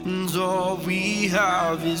And all we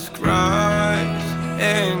have is Christ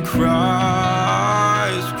and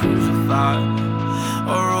Christ crucified.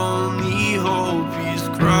 Our only hope is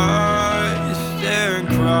Christ and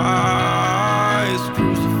Christ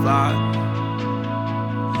crucified.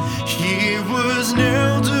 He was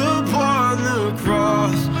nailed upon the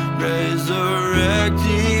cross,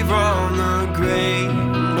 resurrected from the grave.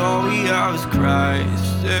 And all we have is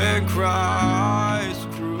Christ and Christ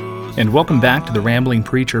crucified. And welcome back to the Rambling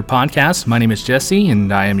Preacher podcast. My name is Jesse,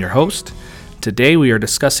 and I am your host. Today we are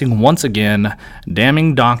discussing once again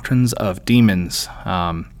damning doctrines of demons.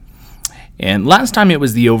 And last time it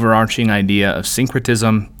was the overarching idea of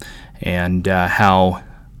syncretism and how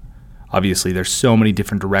obviously there's so many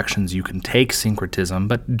different directions you can take syncretism,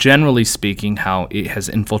 but generally speaking how it has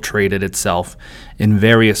infiltrated itself in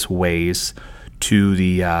various ways to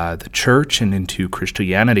the church and into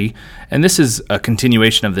Christianity. And this is a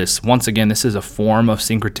continuation of this. Once again, this is a form of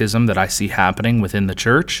syncretism that I see happening within the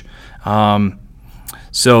church.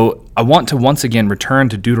 So I want to once again return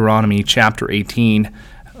to Deuteronomy chapter 18,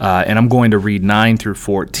 and I'm going to read 9 through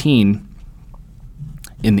 14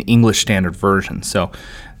 in the English Standard Version. So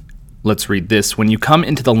let's read this. When you come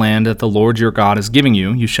into the land that the Lord your God is giving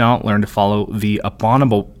you, you shall learn to follow the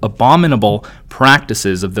abominable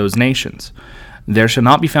practices of those nations. There shall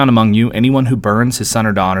not be found among you anyone who burns his son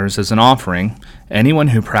or daughters as an offering, anyone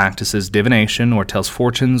who practices divination, or tells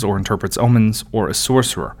fortunes, or interprets omens, or a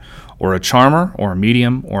sorcerer, or a charmer, or a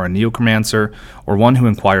medium, or a neochromancer, or one who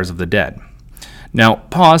inquires of the dead. Now,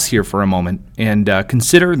 pause here for a moment and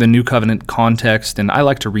consider the New Covenant context, and I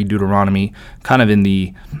like to read Deuteronomy kind of in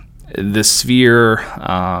the sphere,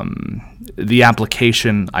 the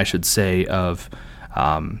application, I should say, of,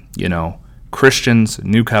 Christians,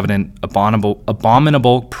 New Covenant,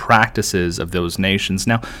 abominable practices of those nations.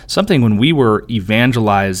 Now, something when we were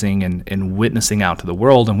evangelizing and witnessing out to the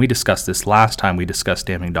world, and we discussed this last time, we discussed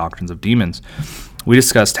damning doctrines of demons. We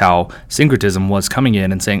discussed how syncretism was coming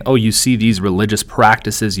in and saying, oh, you see these religious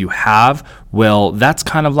practices you have? Well, that's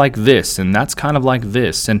kind of like this, and that's kind of like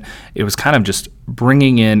this. And it was kind of just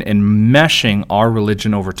bringing in and meshing our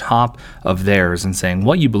religion over top of theirs and saying,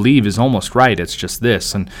 what you believe is almost right, it's just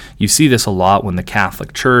this. And you see this a lot when the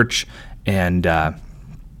Catholic Church and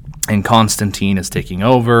Constantine is taking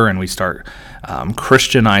over, and we start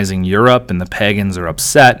Christianizing Europe, and the pagans are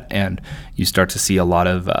upset, and you start to see a lot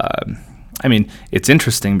of... it's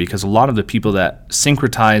interesting because a lot of the people that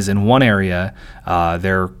syncretize in one area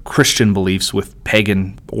their Christian beliefs with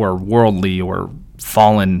pagan or worldly or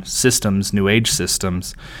fallen systems, New Age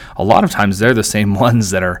systems, a lot of times they're the same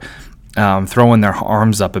ones that are throwing their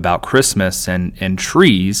arms up about Christmas and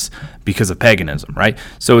trees because of paganism, right?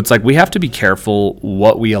 So it's like we have to be careful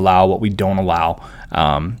what we allow, what we don't allow.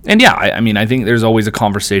 I think there's always a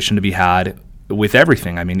conversation to be had with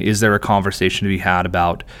everything. I mean, is there a conversation to be had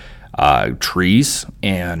about trees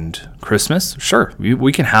and Christmas? Sure,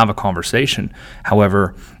 we can have a conversation.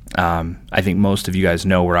 However, I think most of you guys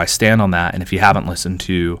know where I stand on that, and if you haven't listened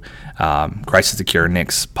to Christ is the Cure,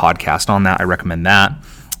 Nick's podcast on that, I recommend that.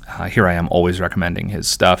 Here I am always recommending his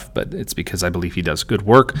stuff, but it's because I believe he does good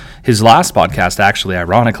work. His last podcast, actually,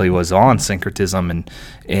 ironically, was on syncretism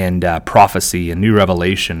and prophecy and new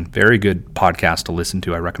revelation. Very good podcast to listen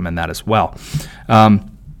to. I recommend that as well.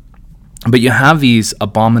 But you have these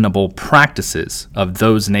abominable practices of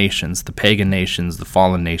those nations, the pagan nations, the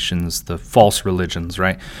fallen nations, the false religions,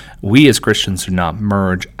 right? We as Christians do not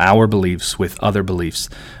merge our beliefs with other beliefs.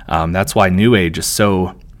 That's why New Age is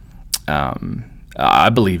so, I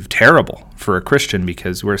believe, terrible for a Christian,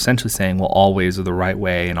 because we're essentially saying, well, all ways are the right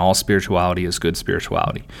way and all spirituality is good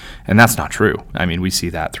spirituality. And that's not true. I mean, we see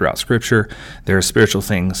that throughout Scripture. There are spiritual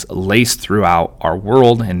things laced throughout our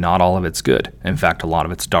world, and not all of it's good. In fact, a lot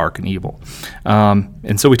of it's dark and evil.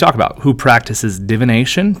 And so we talk about who practices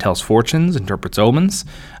divination, tells fortunes, interprets omens.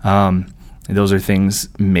 Those are things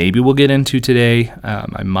maybe we'll get into today.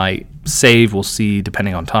 I might save, we'll see,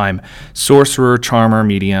 depending on time. Sorcerer, charmer,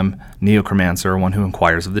 medium, neochromancer, one who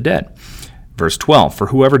inquires of the dead. Verse 12, for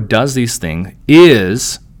whoever does these things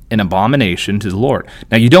is an abomination to the Lord.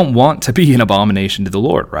 Now, you don't want to be an abomination to the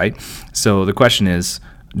Lord, right? So the question is,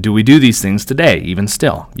 do we do these things today, even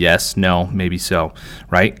still? Yes, no, maybe so,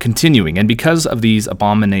 right? Continuing, and because of these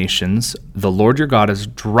abominations, the Lord your God is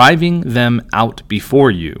driving them out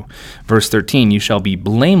before you. Verse 13, you shall be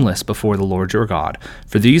blameless before the Lord your God.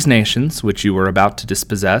 For these nations, which you are about to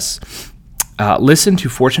dispossess, Listen to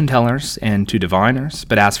fortune tellers and to diviners,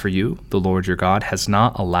 but as for you, the Lord your God has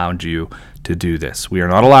not allowed you to do this. We are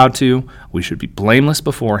not allowed to. We should be blameless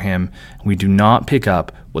before him. We do not pick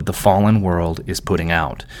up what the fallen world is putting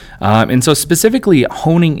out. And so specifically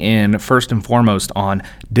honing in first and foremost on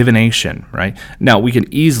divination, right? Now, we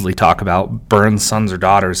can easily talk about burn sons or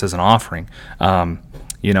daughters as an offering. And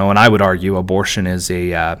I would argue abortion is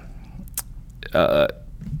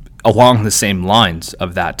along the same lines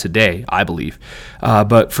of that today, I believe.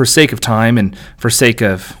 But for sake of time and for sake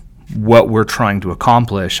of what we're trying to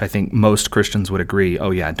accomplish, I think most Christians would agree,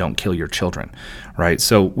 oh yeah, don't kill your children, right?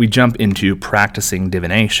 So we jump into practicing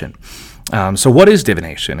divination. So what is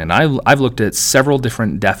divination? And I've looked at several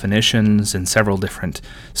different definitions and several different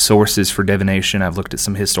sources for divination. I've looked at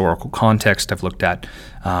some historical context. I've looked at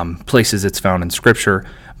places it's found in Scripture.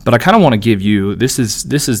 But I kind of want to give you, this is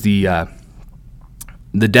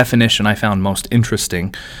the definition I found most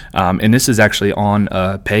interesting, and this is actually on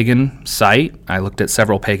a pagan site. I looked at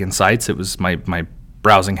several pagan sites. It was my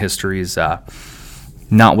browsing history is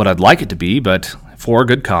not what I'd like it to be, but for a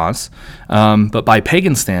good cause. But by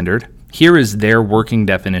pagan standard, here is their working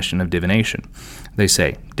definition of divination. They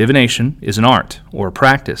say, divination is an art or a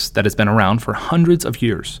practice that has been around for hundreds of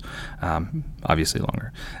years, obviously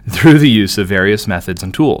longer, through the use of various methods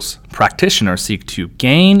and tools. Practitioners seek to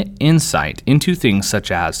gain insight into things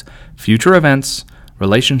such as future events,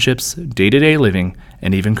 relationships, day-to-day living,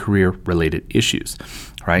 and even career-related issues.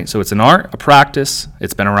 Right? So it's an art, a practice,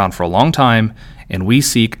 it's been around for a long time, and we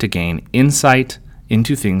seek to gain insight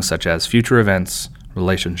into things such as future events,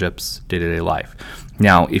 relationships, day-to-day life.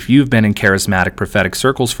 Now, if you've been in charismatic prophetic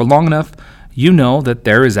circles for long enough, you know that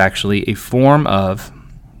there is actually a form of,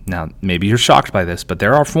 now maybe you're shocked by this, but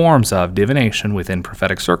there are forms of divination within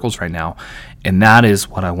prophetic circles right now, and that is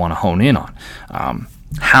what I want to hone in on.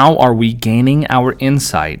 How are we gaining our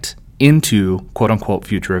insight into quote-unquote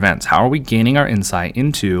future events? How are we gaining our insight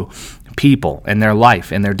into people and their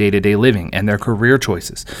life and their day-to-day living and their career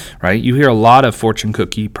choices, right? You hear a lot of fortune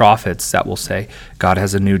cookie prophets that will say, God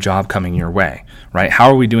has a new job coming your way, right? How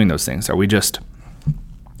are we doing those things? Are we just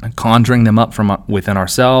conjuring them up from within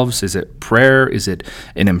ourselves? Is it prayer? Is it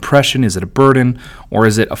an impression? Is it a burden? Or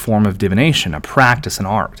is it a form of divination, a practice, an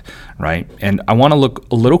art, right? And I want to look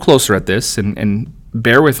a little closer at this and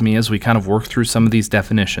bear with me as we kind of work through some of these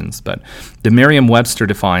definitions. But the Merriam-Webster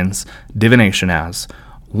defines divination as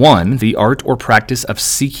 1, the art or practice of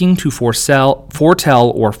seeking to foretell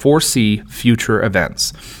or foresee future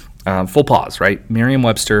events. Full pause, right?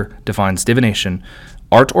 Merriam-Webster defines divination,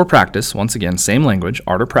 art or practice, once again, same language,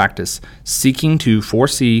 art or practice, seeking to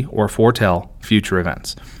foresee or foretell future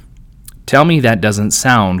events. Tell me that doesn't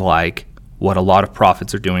sound like what a lot of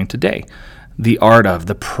prophets are doing today. The art of,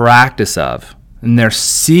 the practice of, and they're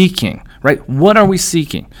seeking, right? What are we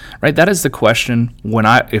seeking, right? That is the question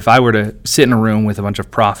if I were to sit in a room with a bunch of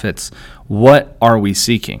prophets, what are we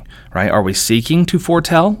seeking, right? Are we seeking to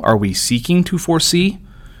foretell? Are we seeking to foresee?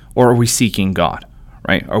 Or are we seeking God,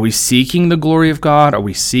 right? Are we seeking the glory of God? Are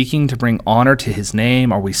we seeking to bring honor to his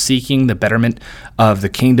name? Are we seeking the betterment of the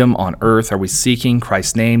kingdom on earth? Are we seeking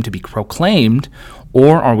Christ's name to be proclaimed?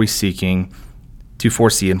 Or are we seeking to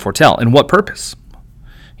foresee and foretell? And what purpose?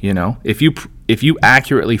 You know, if you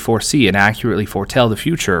accurately foresee and accurately foretell the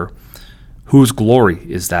future, whose glory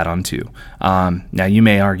is that unto? Now, you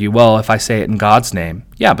may argue, well, if I say it in God's name,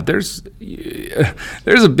 yeah, but there's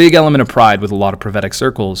a big element of pride with a lot of prophetic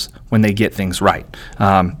circles when they get things right.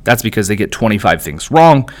 That's because they get 25 things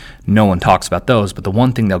wrong. No one talks about those, but the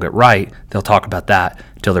one thing they'll get right, they'll talk about that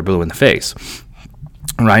till they're blue in the face.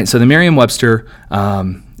 Right? So the Merriam-Webster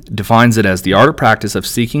defines it as the art or practice of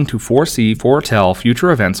seeking to foresee, foretell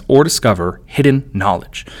future events, or discover hidden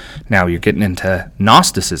knowledge. Now, you're getting into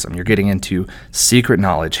Gnosticism. You're getting into secret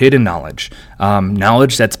knowledge, hidden knowledge,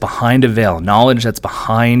 knowledge that's behind a veil, knowledge that's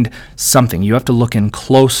behind something. You have to look in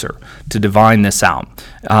closer to divine this out.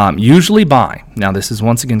 Usually by, now this is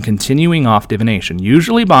once again continuing off divination,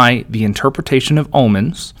 usually by the interpretation of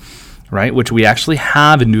omens, right, which we actually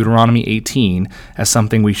have in Deuteronomy 18 as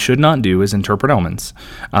something we should not do is interpret omens.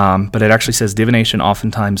 But it actually says divination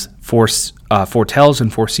oftentimes foretells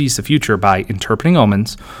and foresees the future by interpreting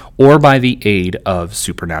omens or by the aid of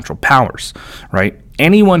supernatural powers, right?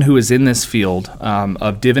 Anyone who is in this field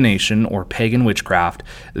of divination or pagan witchcraft,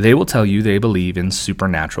 they will tell you they believe in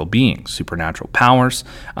supernatural beings, supernatural powers,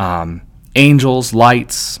 angels,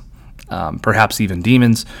 lights, perhaps even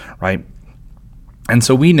demons, right? And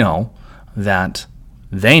so we know that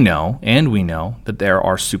they know, and we know, that there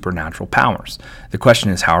are supernatural powers. The question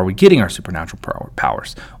is, how are we getting our supernatural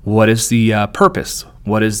powers? What is the purpose?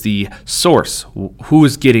 What is the source? Who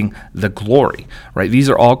is getting the glory? Right? These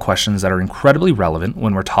are all questions that are incredibly relevant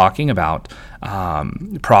when we're talking about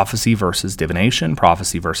prophecy versus divination,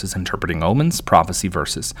 prophecy versus interpreting omens, prophecy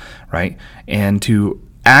versus, right? And to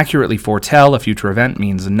accurately foretell a future event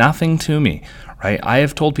means nothing to me, right? I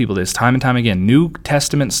have told people this time and time again. New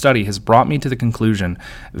Testament study has brought me to the conclusion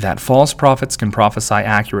that false prophets can prophesy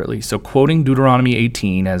accurately. So quoting Deuteronomy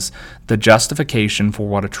 18 as the justification for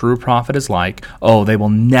what a true prophet is like, they will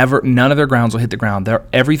never, none of their grounds will hit the ground.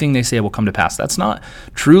 Everything they say will come to pass. That's not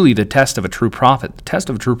truly the test of a true prophet. The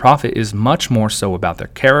test of a true prophet is much more so about their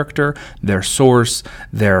character, their source,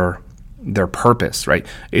 their purpose, right?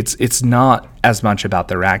 It's not as much about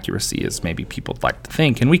their accuracy as maybe people like to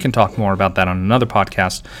think, and we can talk more about that on another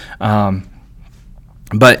podcast.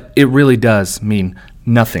 But it really does mean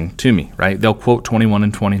nothing to me, right? They'll quote 21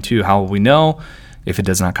 and 22. How will we know if it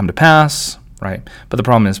does not come to pass, right? But the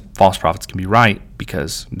problem is false prophets can be right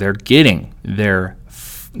because they're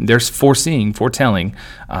foretelling,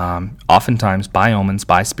 oftentimes by omens,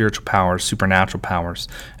 by spiritual powers, supernatural powers,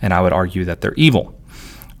 and I would argue that they're evil.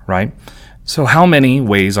 Right? So how many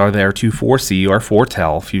ways are there to foresee or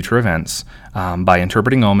foretell future events by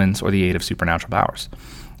interpreting omens or the aid of supernatural powers?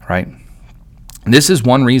 Right? This is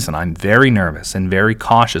one reason I'm very nervous and very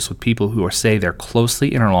cautious with people who say they're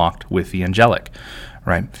closely interlocked with the angelic.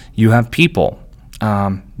 Right? You have people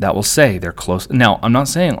that will say they're close. Now, I'm not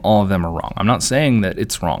saying all of them are wrong. I'm not saying that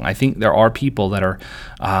it's wrong. I think there are people that are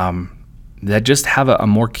that just have a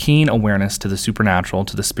more keen awareness to the supernatural,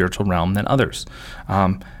 to the spiritual realm than others.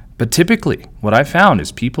 But typically, what I found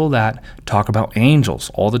is people that talk about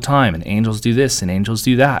angels all the time, and angels do this, and angels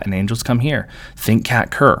do that, and angels come here. Think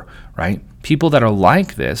Kat Kerr, right? People that are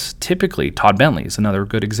like this, typically, Todd Bentley is another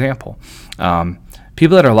good example.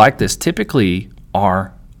 People that are like this typically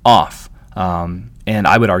are off. And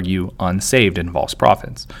I would argue unsaved and false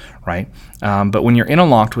prophets, right? But when you're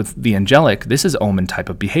interlocked with the angelic, this is omen type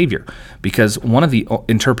of behavior, because one of the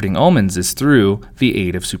interpreting omens is through the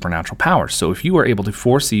aid of supernatural powers. So if you are able to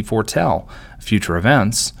foretell future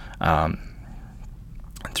events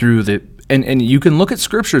through the and you can look at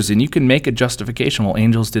scriptures and you can make a justification. Well,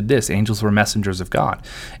 angels did this. Angels were messengers of God.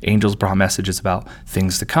 Angels brought messages about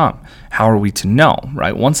things to come. How are we to know,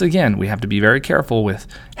 right? Once again, we have to be very careful with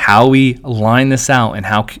how we line this out, and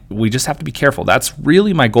how we just have to be careful. That's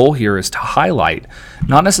really my goal here, is to highlight,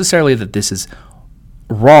 not necessarily that this is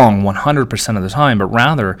wrong 100% of the time, but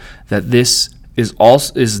rather that this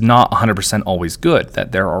is not 100% always good,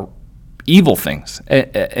 that there are evil things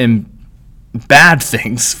and bad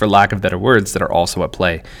things, for lack of better words, that are also at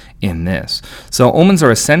play in this. So omens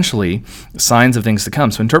are essentially signs of things to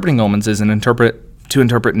come. So interpreting omens is to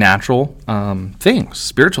interpret natural things,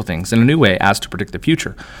 spiritual things, in a new way as to predict the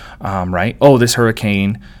future, right? This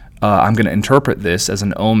hurricane, I'm going to interpret this as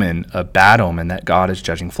an omen, a bad omen, that God is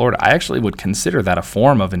judging Florida. I actually would consider that a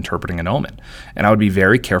form of interpreting an omen, and I would be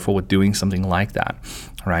very careful with doing something like that,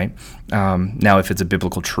 right? Now, if it's a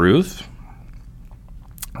biblical truth,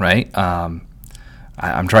 right?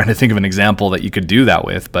 I'm trying to think of an example that you could do that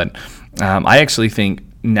with, but I actually think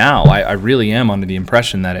now I really am under the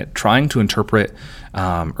impression that trying to interpret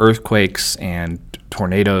earthquakes and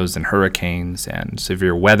tornadoes and hurricanes and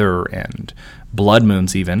severe weather and blood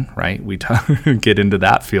moons even, right? We get into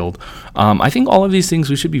that field. I think all of these things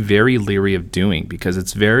we should be very leery of doing, because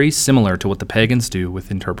it's very similar to what the pagans do with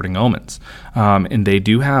interpreting omens. And they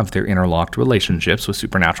do have their interlocked relationships with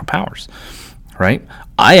supernatural powers. Right?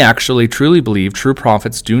 I actually truly believe true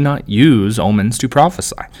prophets do not use omens to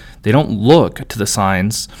prophesy. They don't look to the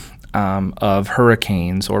signs of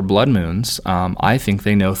hurricanes or blood moons. I think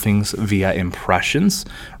they know things via impressions,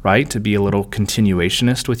 right? To be a little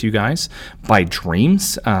continuationist with you guys, by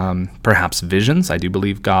dreams, perhaps visions. I do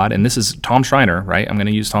believe God, and this is Tom Schreiner, right? I'm going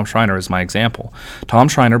to use Tom Schreiner as my example. Tom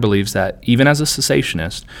Schreiner believes that even as a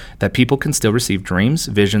cessationist, that people can still receive dreams,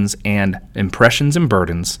 visions, and impressions and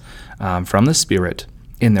burdens from the Spirit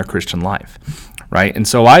in their Christian life, right? And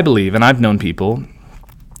so I believe, and I've known people,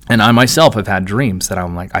 and I myself have had dreams that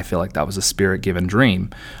I'm like, I feel like that was a Spirit-given dream.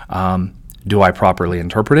 Do I properly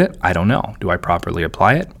interpret it? I don't know. Do I properly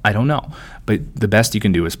apply it? I don't know. But the best you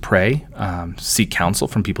can do is pray, seek counsel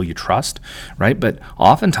from people you trust, right? But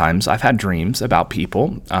oftentimes I've had dreams about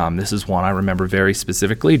people. This is one I remember very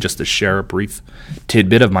specifically, just to share a brief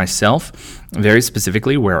tidbit of myself, very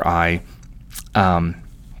specifically, where I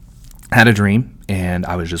had a dream and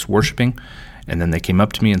I was just worshiping. And then they came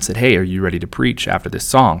up to me and said, "Hey, are you ready to preach after this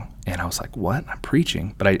song?" And I was like, "What? I'm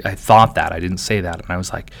preaching?" But I thought that. I didn't say that. And I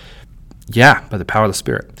was like, Yeah, by the power of the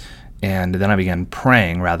Spirit. And then I began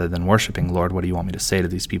praying rather than worshiping. Lord, what do you want me to say to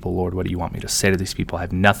these people? Lord, what do you want me to say to these people? I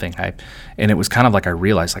have nothing. And it was kind of like I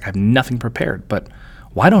realized, like, I have nothing prepared. But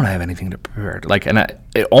why don't I have anything to prepare? Like,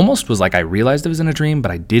 it almost was like I realized it was in a dream, but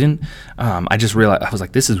I didn't. I just realized, I was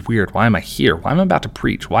like, this is weird. Why am I here? Why am I about to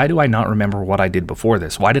preach? Why do I not remember what I did before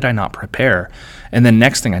this? Why did I not prepare? And then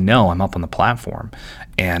next thing I know, I'm up on the platform,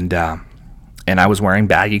 and I was wearing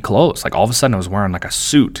baggy clothes. Like, all of a sudden I was wearing like a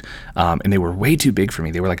suit, and they were way too big for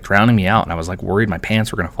me. They were like drowning me out, and I was like worried my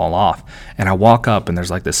pants were going to fall off. And I walk up, and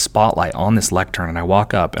there's like this spotlight on this lectern, and I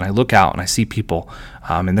walk up and I look out and I see people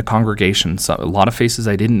in the congregation. So a lot of faces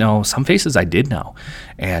I didn't know, some faces I did know.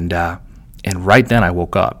 And right then I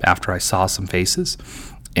woke up after I saw some faces.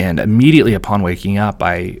 And immediately upon waking up,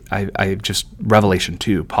 I just, Revelation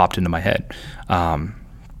 2 popped into my head.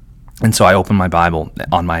 And so I opened my Bible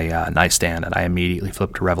on my nightstand, and I immediately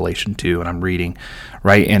flipped to Revelation 2, and I'm reading,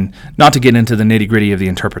 right? And not to get into the nitty-gritty of the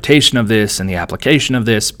interpretation of this and the application of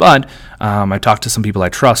this, but I talked to some people I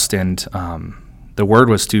trust, and the word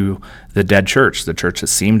was to the dead church, the church that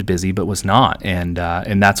seemed busy but was not. And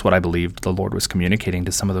that's what I believed the Lord was communicating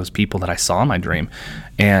to some of those people that I saw in my dream.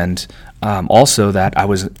 And also that I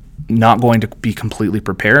was not going to be completely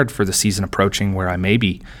prepared for the season approaching where I may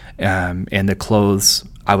be, and the clothes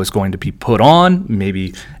I was going to be put on,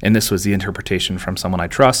 maybe, and this was the interpretation from someone I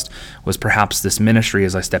trust, was perhaps this ministry,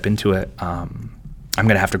 as I step into it, I'm going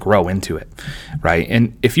to have to grow into it, right?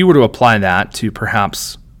 And if you were to apply that to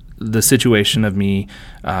perhaps the situation of me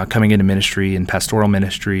coming into ministry and pastoral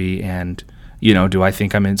ministry, and, do I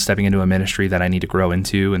think I'm stepping into a ministry that I need to grow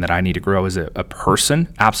into and that I need to grow as a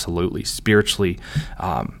person? Absolutely. Spiritually,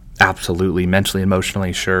 absolutely. Mentally,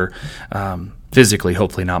 emotionally, sure. Physically,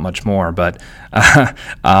 hopefully not much more, but,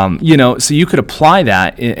 so you could apply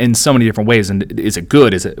that in so many different ways. And is it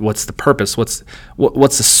good? What's the purpose? What's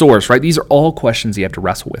the source, right? These are all questions you have to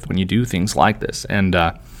wrestle with when you do things like this. And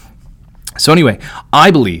so anyway, I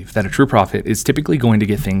believe that a true prophet is typically going to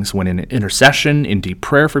get things when in intercession, in deep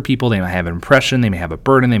prayer for people. They may have an impression, they may have a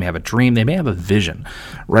burden, they may have a dream, they may have a vision,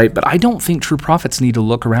 right? But I don't think true prophets need to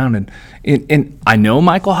look around and I know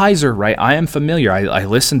Michael Heiser, right? I am familiar. I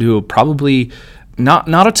listen to probably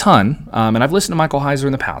not a ton, and I've listened to Michael Heiser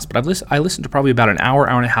in the past, but I listened to probably about an hour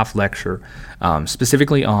and a half lecture,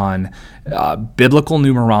 specifically on biblical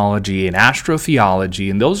numerology and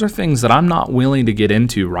astrotheology, and those are things that I'm not willing to get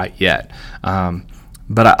into right yet.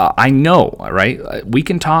 But I know, right? We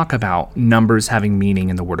can talk about numbers having meaning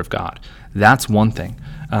in the Word of God. That's one thing.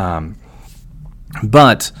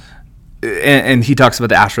 But he talks about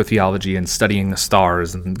the astrotheology and studying the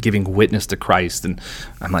stars and giving witness to Christ, and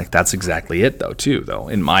I'm like, that's exactly it, though,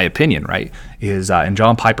 in my opinion, right? And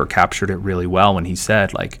John Piper captured it really well when he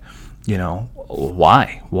said, like,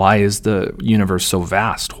 why is the universe so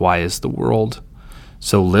vast? Why is the world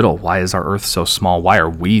so little? Why is our Earth so small? Why are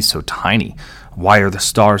we so tiny? Why are the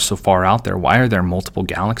stars so far out there? Why are there multiple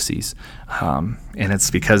galaxies? And it's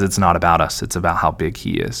because it's not about us. It's about how big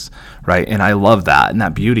he is, right? And I love that and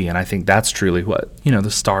that beauty. And I think that's truly what, the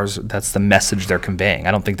stars, that's the message they're conveying.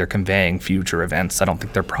 I don't think they're conveying future events. I don't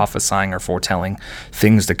think they're prophesying or foretelling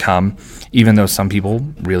things to come, even though some people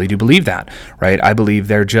really do believe that, right? I believe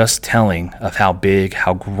they're just telling of how big,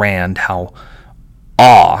 how grand, how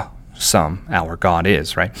awesome our God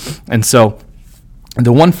is, right? And so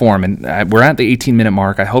the one form, and we're at the 18-minute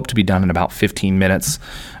mark. I hope to be done in about 15 minutes.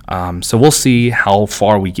 So we'll see how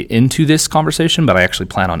far we get into this conversation, but I actually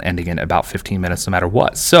plan on ending it about 15 minutes no matter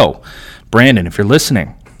what. So, Brandon, if you're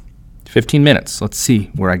listening, 15 minutes. Let's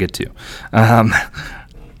see where I get to.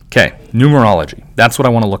 Okay, numerology. That's what I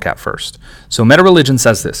want to look at first. So meta-religion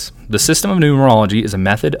says this. The system of numerology is a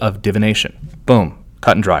method of divination. Boom.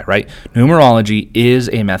 Cut and dry, right? Numerology is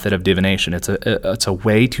a method of divination. It's a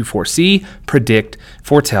way to foresee, predict,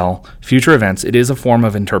 foretell future events. It is a form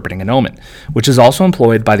of interpreting an omen, which is also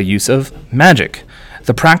employed by the use of magic.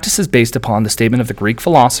 The practice is based upon the statement of the Greek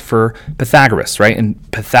philosopher Pythagoras, right?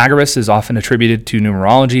 And Pythagoras is often attributed to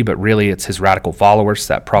numerology, but really it's his radical followers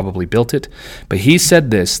that probably built it. But he said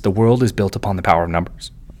this: the world is built upon the power of numbers,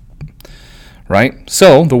 right?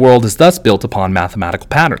 So the world is thus built upon mathematical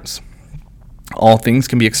patterns. All things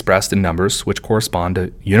can be expressed in numbers, which correspond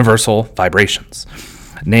to universal vibrations.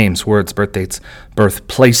 Names, words, birth dates,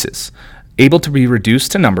 birthplaces, able to be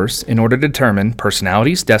reduced to numbers in order to determine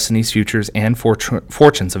personalities, destinies, futures, and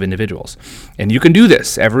fortunes of individuals. And you can do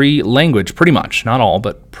this. Every language, pretty much, not all,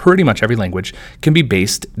 but pretty much every language can be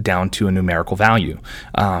based down to a numerical value.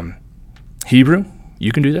 Hebrew,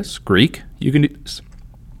 you can do this. Greek, you can do this.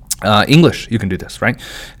 English, you can do this, right?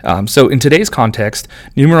 So in today's context,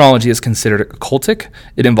 numerology is considered occultic.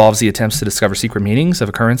 It involves the attempts to discover secret meanings of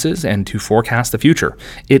occurrences and to forecast the future.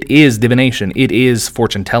 It is divination. It is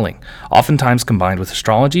fortune telling, oftentimes combined with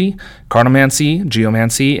astrology, cartomancy,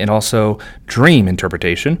 geomancy, and also dream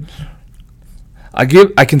interpretation.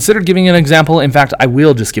 I considered giving an example. In fact, I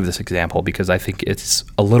will just give this example because I think it's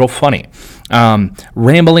a little funny.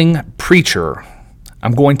 Rambling preacher.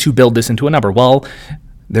 I'm going to build this into a number. Well,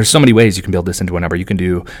 there's so many ways you can build this into a number. You can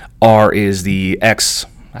do R is the X,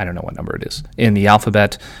 I don't know what number it is, in the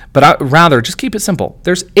alphabet. But I rather just keep it simple.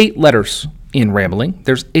 There's 8 letters in rambling.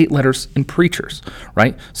 There's 8 letters in preachers,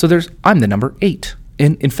 right? So I'm the number 8.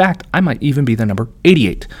 And in fact, I might even be the number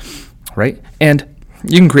 88, right? And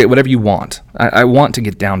you can create whatever you want. I want to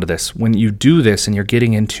get down to this. When you do this and you're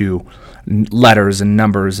getting into letters and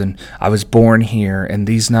numbers, and I was born here, and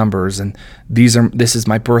these numbers, and this is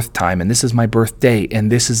my birth time, and this is my birthday,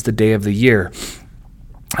 and this is the day of the year.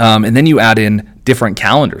 And then you add in different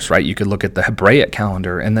calendars, right? You could look at the Hebraic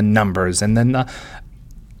calendar and the numbers, and then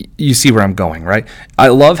you see where I'm going, right? I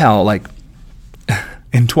love how, like,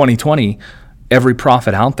 in 2020, every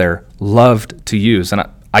prophet out there loved to use, and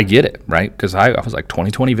I get it, right? Because I was like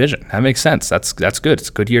 20/20 vision. That makes sense. That's good. It's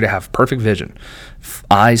a good year to have perfect vision,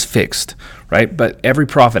 eyes fixed, right? But every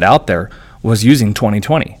prophet out there was using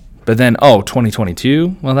 20/20. But then,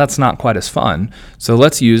 2022, well, that's not quite as fun. So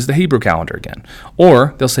let's use the Hebrew calendar again.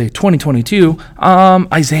 Or they'll say 2022,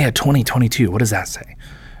 Isaiah 20:22. What does that say?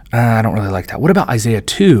 I don't really like that. What about Isaiah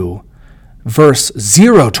 2, verse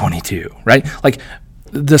 0:22, right? Like,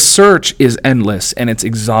 the search is endless and it's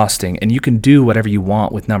exhausting, and you can do whatever you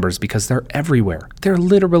want with numbers because they're everywhere. They're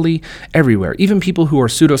literally everywhere. Even people who are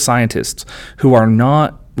pseudoscientists, who are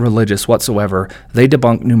not religious whatsoever, they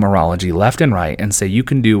debunk numerology left and right and say you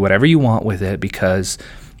can do whatever you want with it because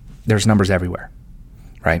there's numbers everywhere,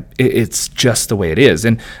 right? It's just the way it is.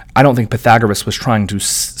 And I don't think Pythagoras was trying to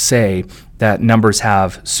say that numbers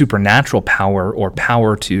have supernatural power or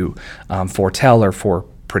power to foretell or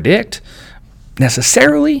predict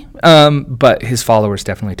necessarily, but his followers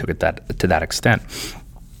definitely took it to that extent.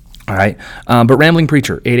 All right, but rambling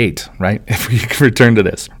preacher, 88, right? If we can return to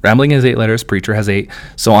this, rambling has 8 letters, preacher has 8,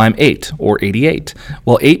 so I'm 8 or 88.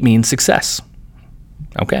 Well, 8 means success.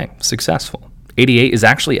 Okay, successful. 88 is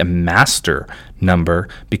actually a master number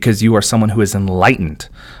because you are someone who is enlightened.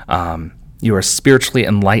 You are a spiritually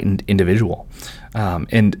enlightened individual.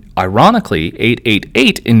 And ironically,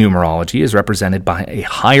 888 in numerology is represented by a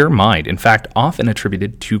higher mind, in fact, often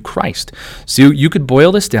attributed to Christ. So you could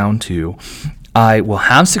boil this down to, I will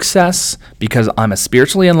have success because I'm a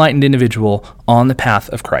spiritually enlightened individual on the path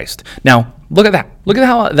of Christ. Now, look at that. Look at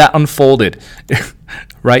how that unfolded,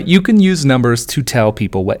 right? You can use numbers to tell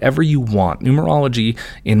people whatever you want. Numerology,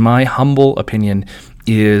 in my humble opinion,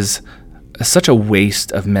 is such a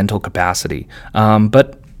waste of mental capacity.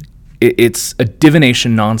 But it's a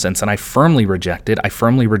divination nonsense, and I firmly reject it. I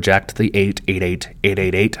firmly reject the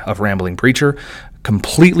 888 of Rambling Preacher.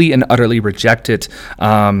 Completely and utterly reject it.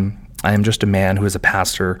 I am just a man who is a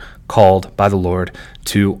pastor called by the Lord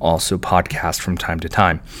to also podcast from time to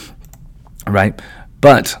time, right?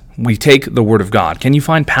 But we take the Word of God. Can you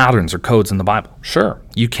find patterns or codes in the Bible? Sure,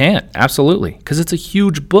 you can, absolutely, because it's a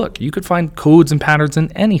huge book. You could find codes and patterns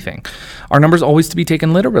in anything. Are numbers always to be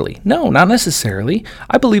taken literally? No, not necessarily.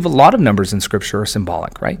 I believe a lot of numbers in Scripture are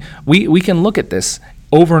symbolic, right? We can look at this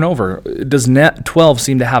over and over. Does 12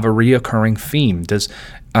 seem to have a reoccurring theme? Does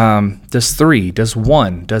 3? Does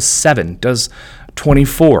 1? Does 7? Does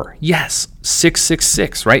 24? Yes.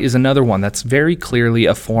 666, right, is another one that's very clearly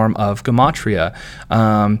a form of gematria.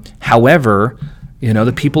 However,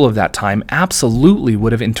 the people of that time absolutely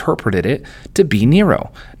would have interpreted it to be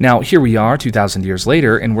Nero. Now, here we are 2,000 years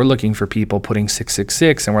later, and we're looking for people putting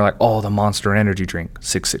 666, and we're like, the Monster Energy drink,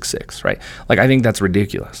 666, right? Like, I think that's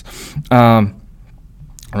ridiculous.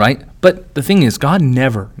 Right? But the thing is, God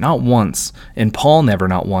never, not once, and Paul never,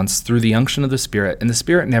 not once, through the unction of the Spirit, and the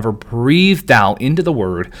Spirit never breathed out into the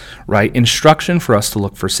Word, right, instruction for us to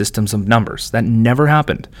look for systems of numbers. That never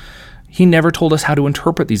happened. He never told us how to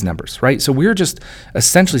interpret these numbers, right? So we're just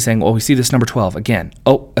essentially saying, we see this number 12 again,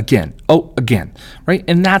 again, right?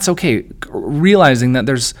 And that's okay, realizing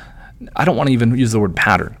that I don't want to even use the word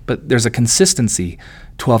pattern, but there's a consistency.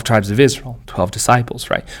 12 tribes of Israel, 12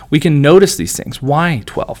 disciples, right? We can notice these things. Why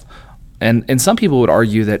 12? And some people would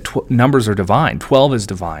argue that numbers are divine. 12 is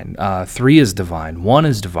divine. 3 is divine. 1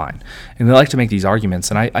 is divine. And they like to make these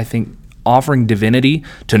arguments. And I think offering divinity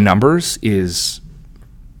to numbers is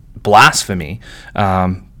blasphemy,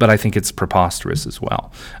 but I think it's preposterous as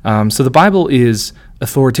well. So the Bible is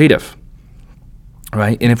authoritative,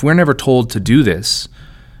 right? And if we're never told to do this,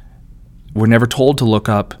 We're never told to look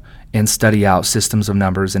up and study out systems of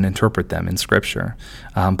numbers and interpret them in Scripture.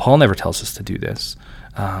 Paul never tells us to do this.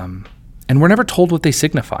 And we're never told what they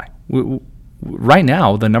signify. Right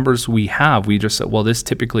now, the numbers we have, we just say, well, this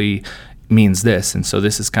typically means this. And so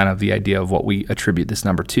this is kind of the idea of what we attribute this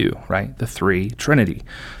number to, right? The 3, Trinity,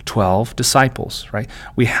 12, disciples, right?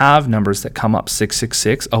 We have numbers that come up,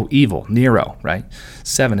 666, oh, evil, Nero, right?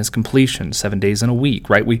 7 is completion, 7 days in a week,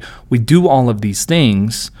 right? We do all of these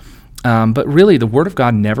things, but really the Word of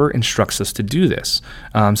God never instructs us to do this.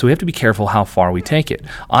 So we have to be careful how far we take it.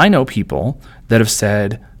 I know people that have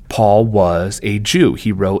said Paul was a Jew.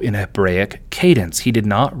 He wrote in Hebraic cadence. He did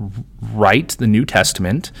not write the New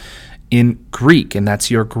Testament in Greek, and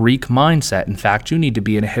that's your Greek mindset. In fact, you need to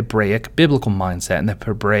be in a Hebraic biblical mindset, and the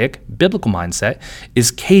Hebraic biblical mindset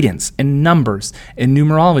is cadence and numbers and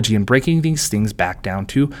numerology and breaking these things back down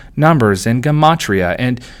to numbers and gematria,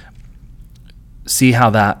 and see how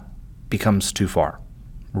that becomes too far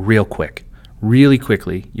real quick. Really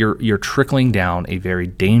quickly, you're trickling down a very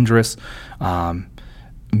dangerous,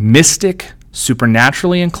 mystic,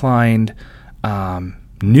 supernaturally inclined,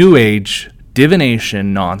 New Age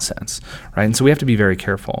divination nonsense, right? And so we have to be very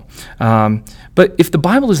careful. But if the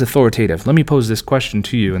Bible is authoritative, let me pose this question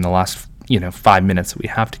to you in the last 5 minutes that we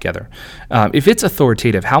have together. If it's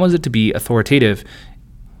authoritative, how is it to be authoritative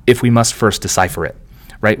if we must first decipher it,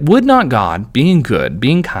 right? Would not God, being good,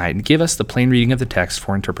 being kind, give us the plain reading of the text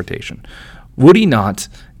for interpretation? Would he not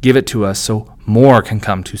give it to us so more can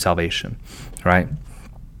come to salvation, right?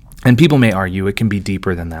 And people may argue it can be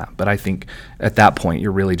deeper than that, but I think at that point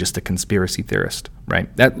you're really just a conspiracy theorist,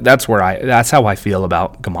 right? That's how I feel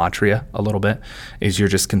about gematria a little bit. Is you're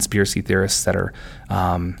just conspiracy theorists that are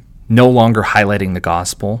no longer highlighting the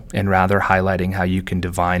gospel and rather highlighting how you can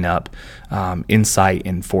divine up insight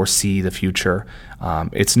and foresee the future.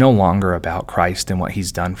 It's no longer about Christ and what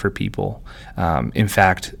he's done for people. In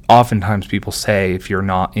fact, oftentimes people say if you're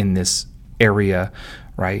not in this area,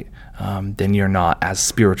 right, then you're not as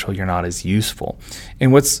spiritual, you're not as useful.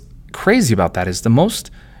 And what's crazy about that is the most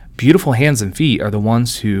beautiful hands and feet are the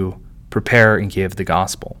ones who prepare and give the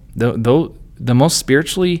gospel. The most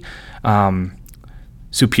spiritually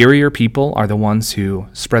superior people are the ones who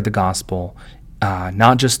spread the gospel,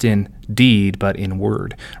 not just in deed, but in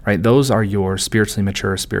word, right? Those are your spiritually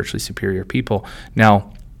mature, spiritually superior people.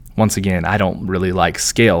 Now, once again, I don't really like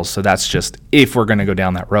scales, so that's just if we're going to go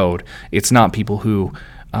down that road. It's not people who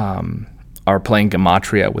are playing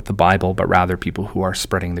gematria with the Bible, but rather people who are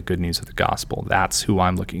spreading the good news of the gospel. That's who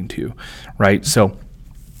I'm looking to, right? So,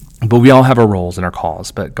 but we all have our roles and our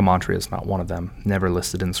calls, but gematria is not one of them. Never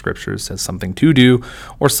listed in the scriptures as something to do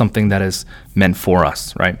or something that is meant for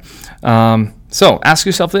us, right? So ask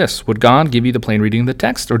yourself this: would God give you the plain reading of the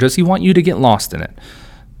text, or does he want you to get lost in it,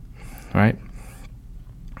 right?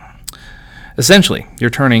 Essentially, you're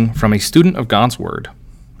turning from a student of God's word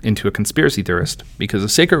into a conspiracy theorist, because the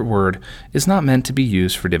sacred word is not meant to be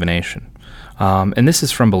used for divination. And this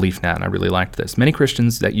is from BeliefNet, and I really liked this. Many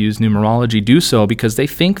Christians that use numerology do so because they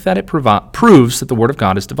think that it proves that the Word of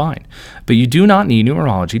God is divine. But you do not need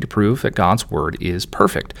numerology to prove that God's Word is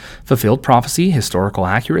perfect. Fulfilled prophecy, historical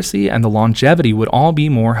accuracy, and the longevity would all be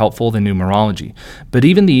more helpful than numerology. But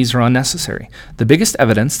even these are unnecessary. The biggest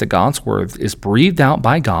evidence that God's Word is breathed out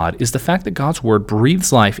by God is the fact that God's Word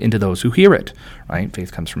breathes life into those who hear it. Right?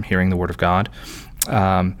 Faith comes from hearing the Word of God.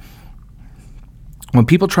 When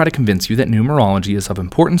people try to convince you that numerology is of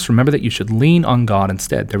importance, remember that you should lean on God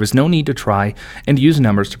instead. There is no need to try and use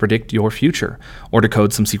numbers to predict your future or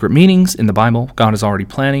decode some secret meanings in the Bible. God is already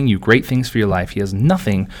planning you great things for your life. He has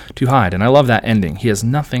nothing to hide. And I love that ending. He has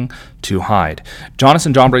nothing to hide. Jonas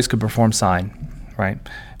and John Brace could perform sign, right?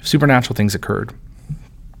 Supernatural things occurred.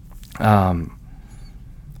 Right?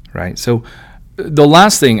 So the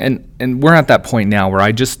last thing, and we're at that point now where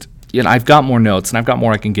I've got more notes and I've got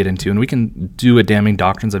more I can get into, and we can do a Damning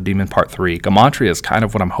Doctrines of Demon Part 3. Gematria is kind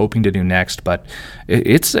of what I'm hoping to do next, but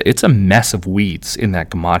it's a mess of weeds in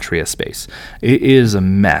that Gematria space. It is a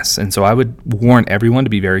mess, and so I would warn everyone to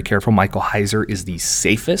be very careful. Michael Heiser is the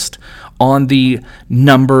safest on the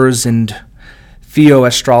numbers and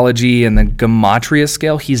theoastrology and the Gematria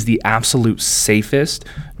scale. He's the absolute safest.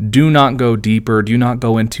 Do not go deeper. Do not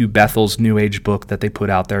go into Bethel's New Age book that they put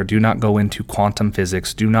out there. Do not go into quantum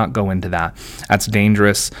physics. Do not go into that. That's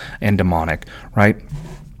dangerous and demonic, right?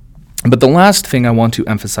 But the last thing I want to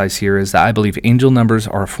emphasize here is that I believe angel numbers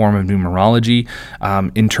are a form of numerology,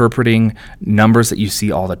 interpreting numbers that you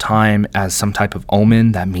see all the time as some type of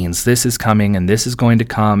omen that means this is coming and this is going to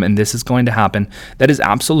come and this is going to happen. That is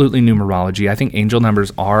absolutely numerology. I think angel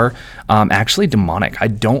numbers are actually demonic. I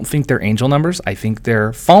don't think they're angel numbers. I think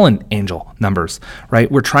they're fallen angel numbers,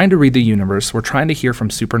 right? We're trying to read the universe. We're trying to hear from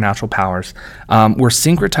supernatural powers. We're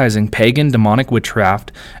syncretizing pagan demonic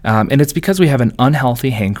witchcraft, and it's because we have an unhealthy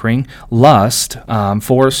hankering lust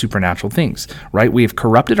for supernatural things, right? We have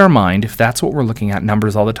corrupted our mind if that's what we're looking at,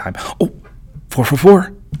 numbers all the time. Oh,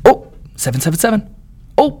 444. Oh, 777.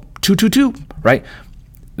 Oh, 222, right?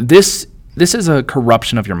 This is a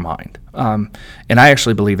corruption of your mind. And I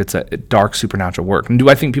actually believe it's a dark supernatural work. And do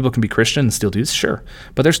I think people can be Christian and still do this? Sure.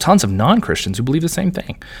 But there's tons of non-Christians who believe the same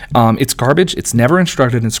thing. It's garbage. It's never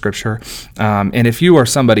instructed in Scripture. And if you are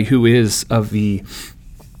somebody who is of the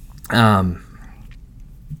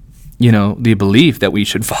the belief that we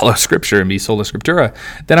should follow Scripture and be sola scriptura,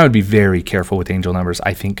 then I would be very careful with angel numbers.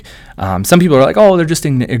 I think some people are like, oh, they're just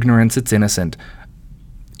in ignorance, it's innocent.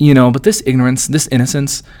 But this ignorance, this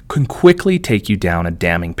innocence can quickly take you down a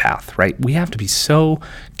damning path, right? We have to be so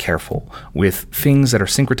careful with things that are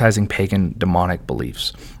syncretizing pagan demonic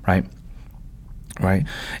beliefs, right? Right.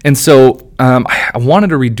 And so I wanted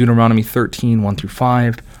to read Deuteronomy 13, 1 through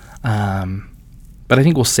 5, but I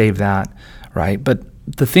think we'll save that, right? But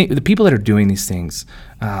the people that are doing these things,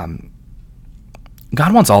 God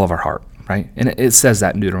wants all of our heart, right? And it says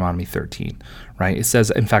that in Deuteronomy 13, right? It says,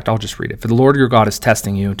 in fact, I'll just read it. For the Lord your God is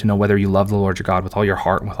testing you to know whether you love the Lord your God with all your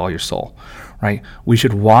heart and with all your soul, right? We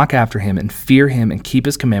should walk after him and fear him and keep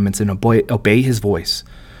his commandments and obey his voice,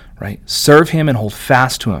 right? Serve him and hold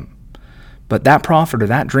fast to him. But that prophet or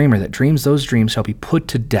that dreamer that dreams those dreams shall be put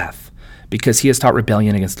to death, because he has taught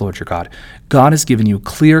rebellion against the Lord your God. God has given you a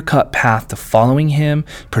clear-cut path to following him,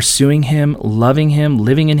 pursuing him, loving him,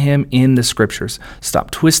 living in him in the Scriptures.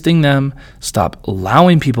 Stop twisting them. Stop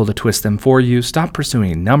allowing people to twist them for you. Stop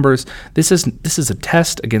pursuing numbers. This is a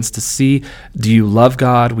test against to see, do you love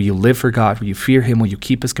God? Will you live for God? Will you fear him? Will you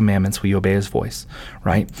keep his commandments? Will you obey his voice?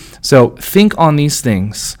 Right? So think on these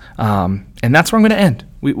things, and that's where I'm going to end.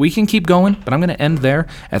 We can keep going, but I'm going to end there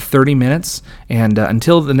at 30 minutes. And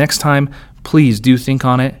until the next time, please do think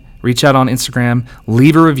on it. Reach out on Instagram.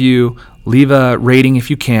 Leave a review. Leave a rating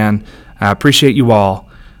if you can. I appreciate you all.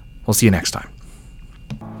 We'll see you next time.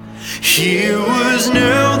 He was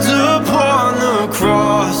nailed upon the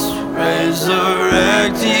cross,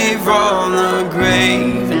 resurrected from the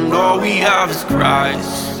grave, and all we have is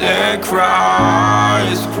Christ, and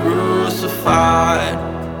Christ crucified,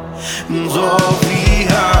 and all we